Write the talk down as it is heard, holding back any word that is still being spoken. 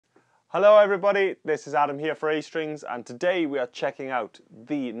Hello everybody, this is Adam here for A Strings, and today we are checking out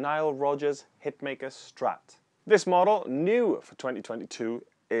the Nile Rodgers Hitmaker Strat. This model, new for 2022,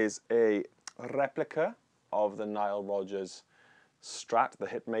 is a replica of the Nile Rodgers Strat, the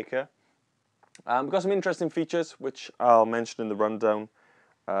Hitmaker. We've got some interesting features which I'll mention in the rundown,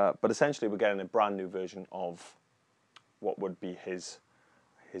 but essentially we're getting a brand new version of what would be his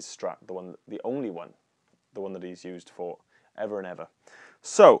Strat, the only one, the one that he's used for ever and ever.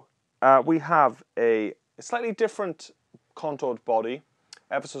 So we have a slightly different contoured body,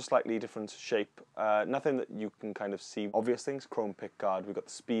 ever so slightly different shape. Nothing that you can kind of see obvious things. Chrome pick guard. We've got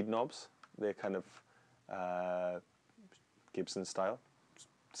the speed knobs. They're kind of Gibson style.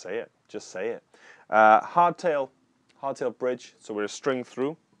 Say it. Just say it. Hardtail bridge. So we're a string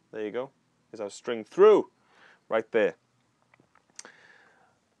through. There you go. Here's our string through. Right there.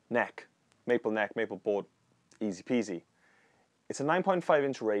 Neck. Maple board. Easy peasy. It's a 9.5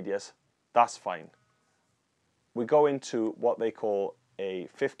 inch radius, that's fine. We go into what they call a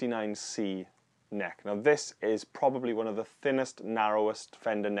 59C neck. Now this is probably one of the thinnest, narrowest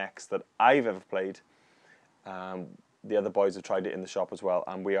Fender necks that I've ever played. The other boys have tried it in the shop as well,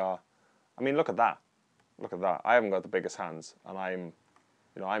 and I mean, look at that. Look at that. I haven't got the biggest hands, and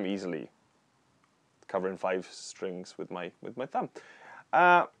I'm easily covering 5 strings with my thumb.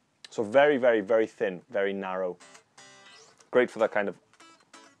 So very, very, very thin, very narrow. Great for that kind of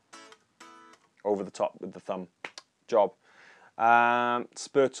over the top with the thumb job.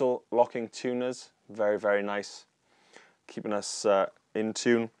 Spurtle locking tuners, very, very nice, keeping us in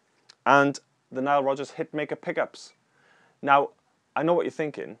tune. And the Nile Rodgers Hitmaker pickups. Now, I know what you're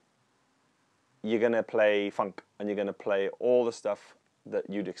thinking. You're going to play funk, and you're going to play all the stuff that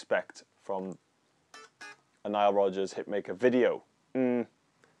you'd expect from a Nile Rodgers Hitmaker video.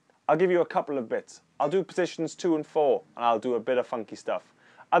 I'll give you a couple of bits. I'll do positions 2 and 4, and I'll do a bit of funky stuff.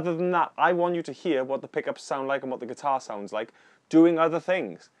 Other than that, I want you to hear what the pickups sound like and what the guitar sounds like doing other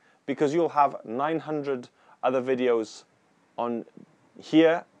things, because you'll have 900 other videos on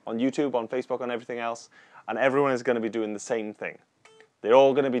here, on YouTube, on Facebook, on everything else, and everyone is going to be doing the same thing. They're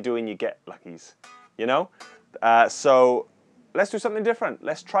all going to be doing you get luckies, you know? So let's do something different.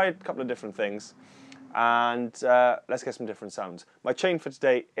 Let's try a couple of different things. And let's get some different sounds. My chain for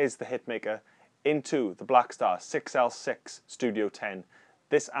today is the Hitmaker into the Blackstar 6L6 Studio 10.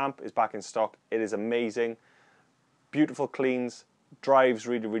 This amp is back in stock. It is amazing. Beautiful cleans, drives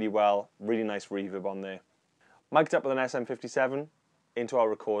really, really well. Really nice reverb on there. Mic'd up with an SM57 into our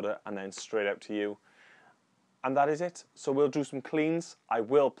recorder and then straight out to you. And that is it. So we'll do some cleans. I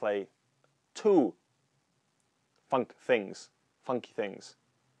will play 2 funky things.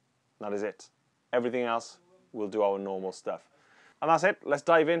 That is it. Everything else, we'll do our normal stuff. And that's it. Let's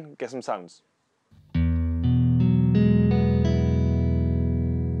dive in, get some sounds.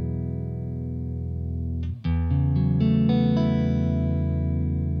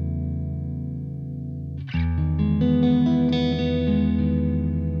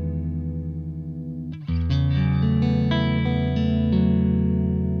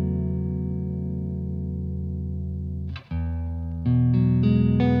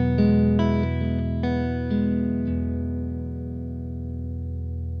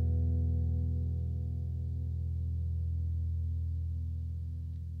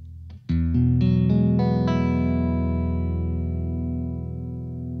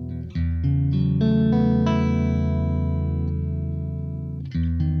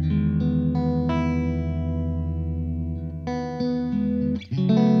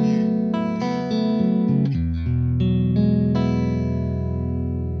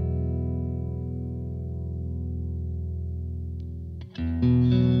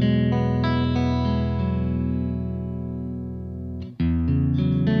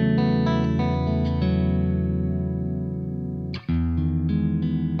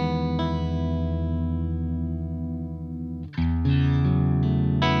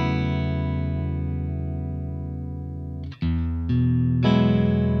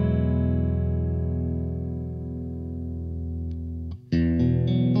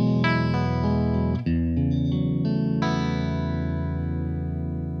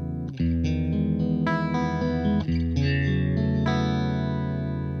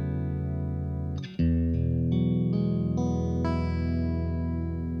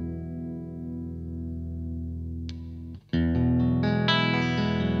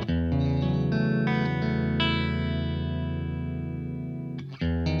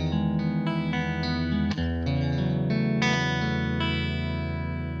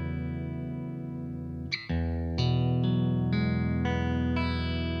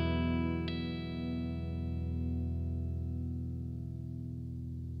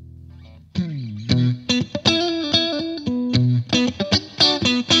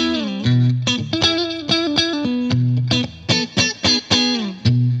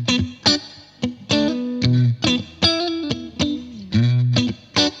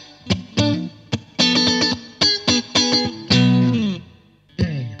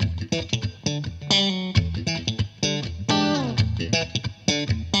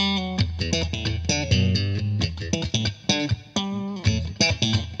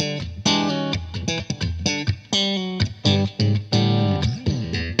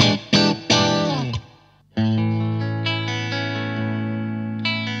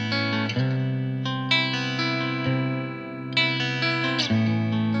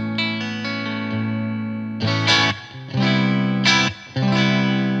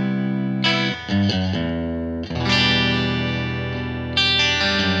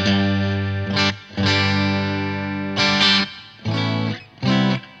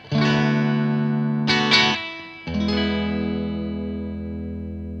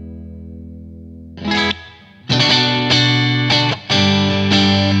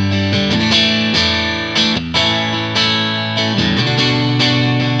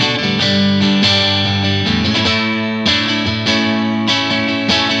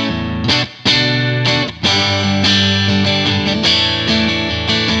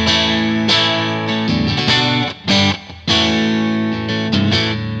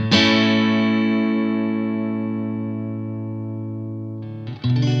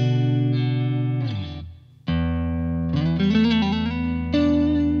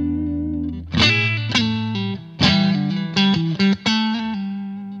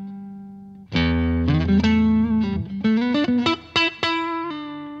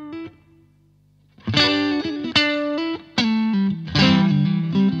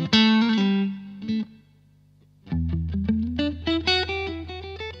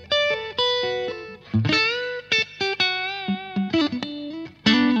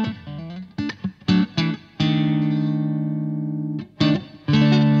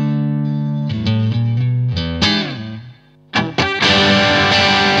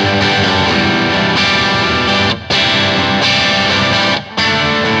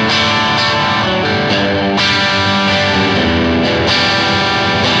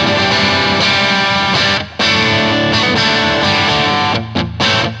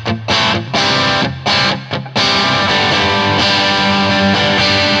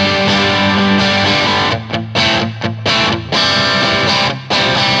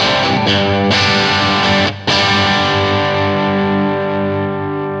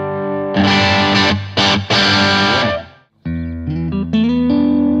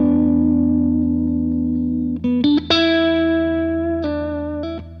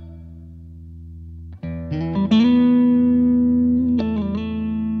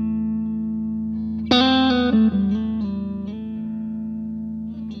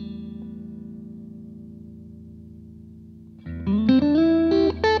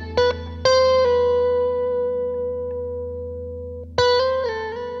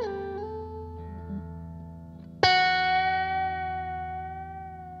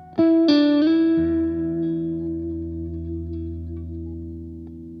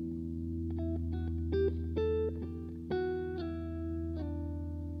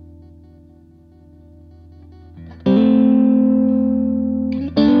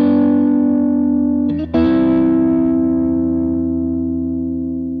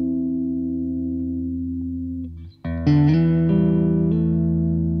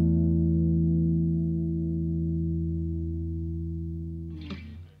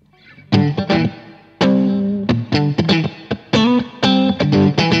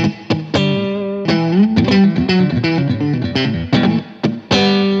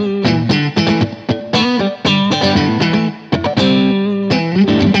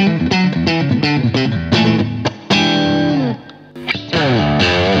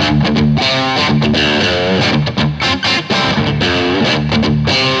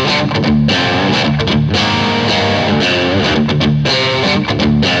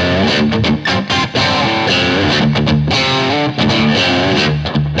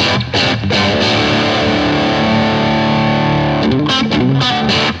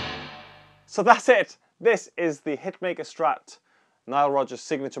 So that's it. This is the Hitmaker Strat Nile Rodgers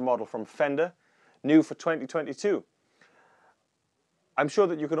signature model from Fender, new for 2022. I'm sure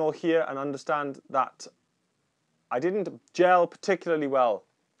that you can all hear and understand that I didn't gel particularly well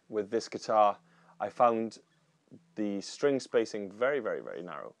with this guitar. I found the string spacing very, very, very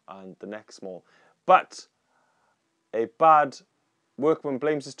narrow and the neck small. But a bad workman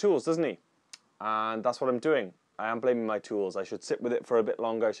blames his tools, doesn't he? And that's what I'm doing. I am blaming my tools. I should sit with it for a bit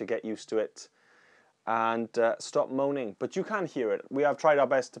longer. I should get used to it and stop moaning. But you can hear it. We have tried our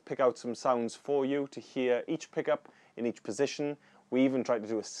best to pick out some sounds for you to hear each pickup in each position. We even tried to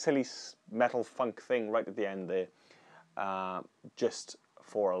do a silly metal funk thing right at the end there, just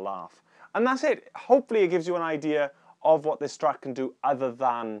for a laugh. And that's it. Hopefully it gives you an idea of what this Strat can do other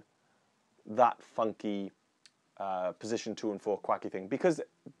than that funky position 2 and 4 quacky thing, because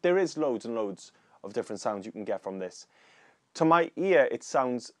there is loads and loads of different sounds you can get from this. To my ear, it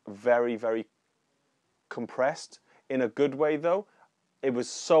sounds very, very compressed in a good way though. It was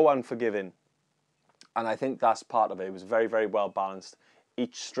so unforgiving, and I think that's part of it. It was very, very well balanced.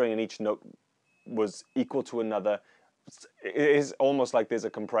 Each string and each note was equal to another. It is almost like there's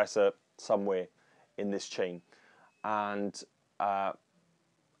a compressor somewhere in this chain, and I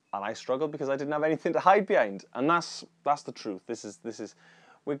struggled because I didn't have anything to hide behind, and that's the truth. This is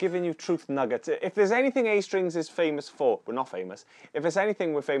we're giving you truth nuggets. If there's anything A Strings is famous for, we're not famous. If there's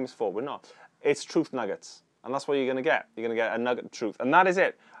anything we're famous for, we're not. It's truth nuggets, and that's what you're gonna get. You're gonna get a nugget of truth, and that is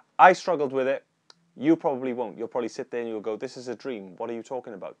it. I struggled with it. You probably won't. You'll probably sit there and you'll go, "This is a dream. What are you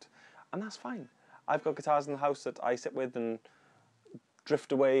talking about?" And that's fine. I've got guitars in the house that I sit with and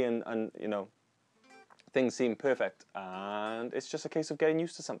drift away, and you know, things seem perfect, and it's just a case of getting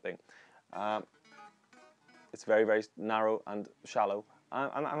used to something. It's very, very narrow and shallow,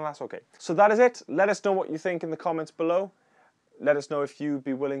 and that's okay. So that is it. Let us know what you think in the comments below. Let us know if you'd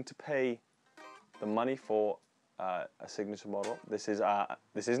be willing to pay the money for a signature model. This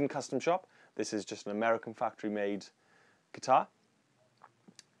isn't custom shop. This is just an American factory-made guitar.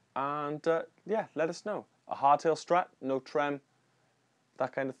 And yeah, let us know. A hardtail Strat, no trem,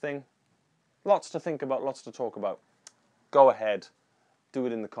 that kind of thing. Lots to think about, lots to talk about. Go ahead, do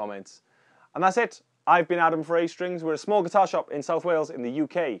it in the comments. And that's it. I've been Adam for A Strings. We're a small guitar shop in South Wales in the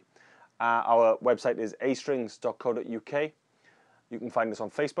UK. Our website is astrings.co.uk. You can find us on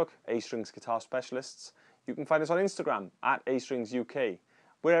Facebook, A Strings Guitar Specialists. You can find us on Instagram at A Strings UK.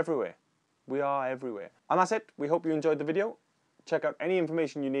 We're everywhere. We are everywhere. And that's it. We hope you enjoyed the video. Check out any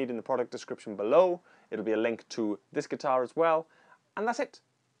information you need in the product description below. It'll be a link to this guitar as well. And that's it.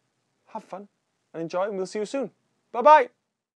 Have fun and enjoy, and we'll see you soon. Bye-bye.